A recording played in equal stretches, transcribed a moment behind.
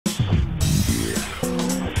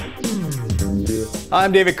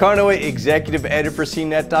I'm David Carnoway, Executive Editor for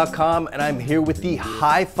CNET.com, and I'm here with the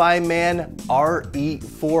HiFiMan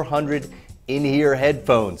RE-400 in-ear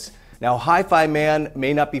headphones. Now, HiFiMan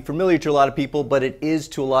may not be familiar to a lot of people, but it is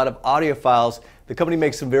to a lot of audiophiles. The company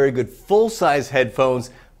makes some very good full-size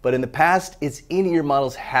headphones, but in the past, its in-ear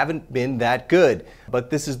models haven't been that good. But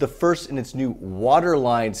this is the first in its new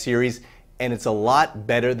Waterline series, and it's a lot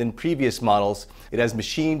better than previous models. It has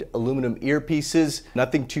machined aluminum earpieces,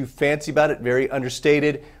 nothing too fancy about it, very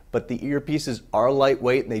understated, but the earpieces are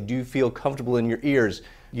lightweight and they do feel comfortable in your ears.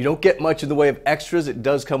 You don't get much in the way of extras. It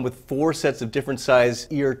does come with 4 sets of different size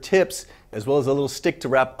ear tips, as well as a little stick to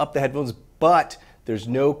wrap up the headphones, but there's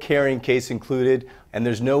no carrying case included, and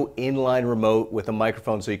there's no inline remote with a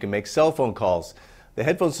microphone so you can make cell phone calls. The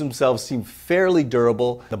headphones themselves seem fairly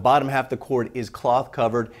durable. The bottom half of the cord is cloth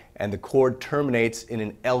covered, and the cord terminates in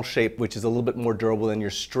an L shape, which is a little bit more durable than your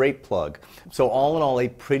straight plug. So all in all, a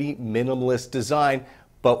pretty minimalist design,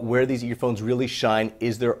 but where these earphones really shine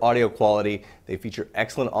is their audio quality. They feature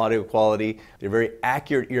excellent audio quality. They're very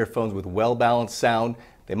accurate earphones with well-balanced sound.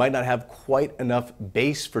 They might not have quite enough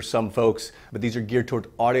bass for some folks, but these are geared toward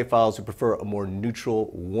audiophiles who prefer a more neutral,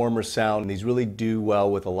 warmer sound. And these really do well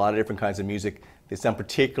with a lot of different kinds of music. They sound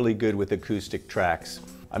particularly good with acoustic tracks.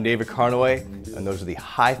 I'm David Carnoway, and those are the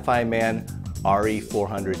HiFiMan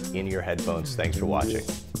RE-400 in-ear headphones. Thanks for watching.